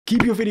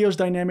Keep your videos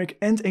dynamic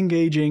and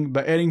engaging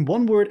by adding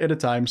one word at a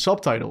time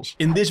subtitles.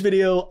 In this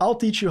video, I'll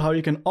teach you how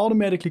you can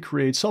automatically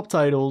create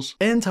subtitles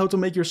and how to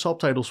make your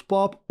subtitles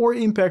pop or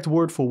impact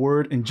word for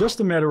word in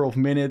just a matter of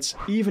minutes,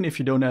 even if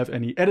you don't have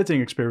any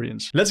editing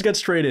experience. Let's get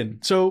straight in.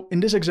 So in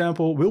this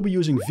example, we'll be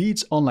using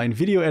VEED's online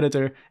video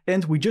editor,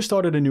 and we just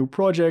started a new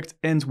project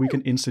and we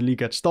can instantly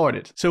get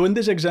started. So in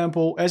this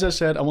example, as I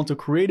said, I want to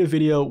create a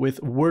video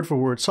with word for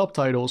word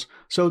subtitles.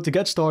 So to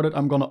get started,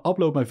 I'm gonna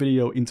upload my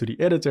video into the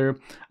editor.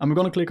 I'm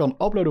gonna click on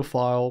upload a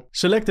file,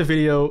 select the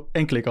video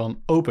and click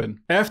on open.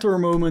 After a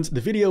moment, the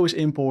video is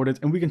imported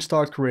and we can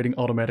start creating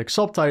automatic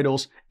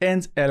subtitles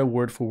and add a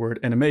word for word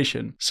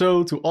animation.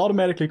 So to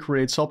automatically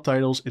create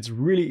subtitles, it's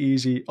really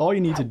easy. All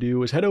you need to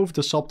do is head over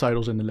to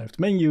Subtitles in the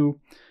left menu.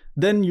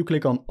 Then you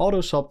click on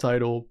auto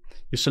subtitle.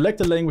 You select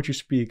the language you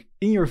speak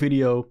in your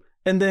video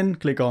and then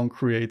click on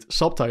create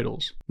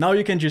subtitles. Now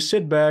you can just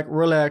sit back,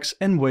 relax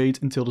and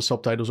wait until the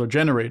subtitles are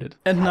generated.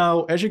 And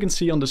now, as you can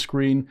see on the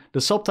screen,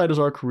 the subtitles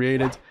are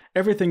created,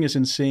 everything is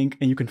in sync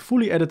and you can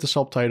fully edit the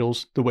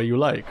subtitles the way you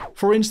like.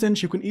 For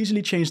instance, you can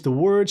easily change the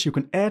words, you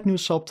can add new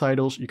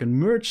subtitles, you can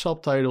merge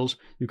subtitles,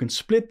 you can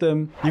split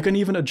them, you can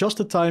even adjust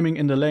the timing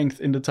and the length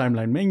in the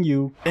timeline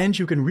menu, and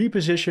you can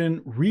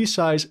reposition,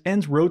 resize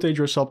and rotate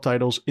your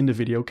subtitles in the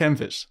video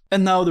canvas.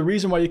 And now the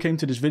reason why you came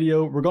to this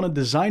video, we're gonna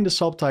design the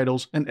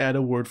subtitles and add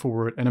a word for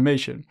word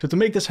animation. So to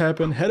make this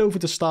happen, head over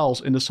to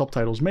Styles in the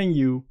Subtitles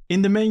menu.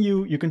 In the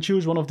menu, you can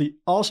choose one of the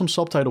awesome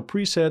subtitle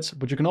presets,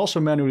 but you can also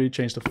manually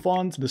change the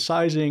font, the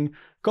sizing,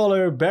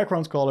 color,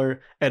 background color,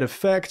 add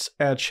effects,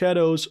 add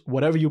shadows,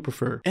 whatever you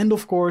prefer. And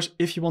of course,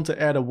 if you want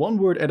to add a one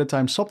word at a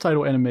time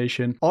subtitle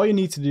animation, all you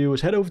need to do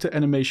is head over to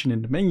animation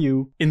in the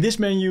menu. In this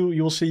menu,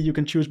 you'll see you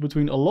can choose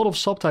between a lot of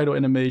subtitle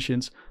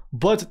animations,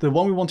 but the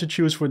one we want to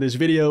choose for this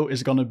video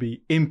is gonna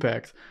be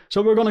impact.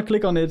 So we're gonna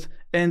click on it,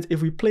 and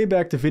if we play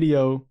back the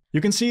video, you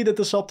can see that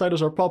the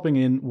subtitles are popping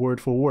in word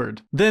for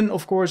word. Then,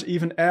 of course,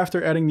 even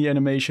after adding the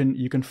animation,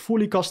 you can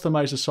fully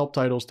customize the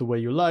subtitles the way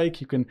you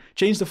like. You can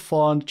change the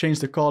font, change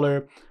the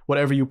color,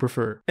 whatever you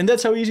prefer. And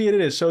that's how easy it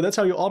is. So that's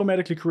how you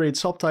automatically create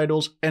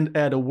subtitles and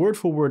add a word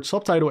for word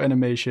subtitle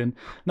animation.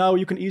 Now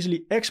you can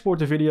easily export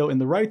the video in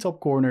the right top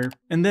corner,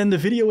 and then the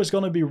video is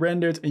gonna be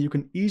rendered and you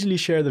can easily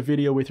share the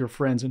video with your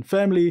friends and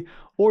family,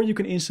 or you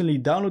can instantly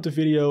download the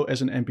video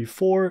as an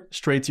MP4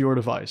 straight to your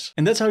device.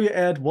 And that's how you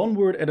add one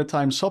word at a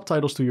time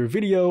subtitles to your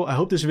video. I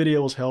hope this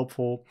video was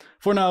helpful.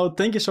 For now,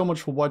 thank you so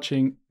much for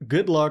watching.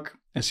 Good luck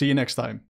and see you next time.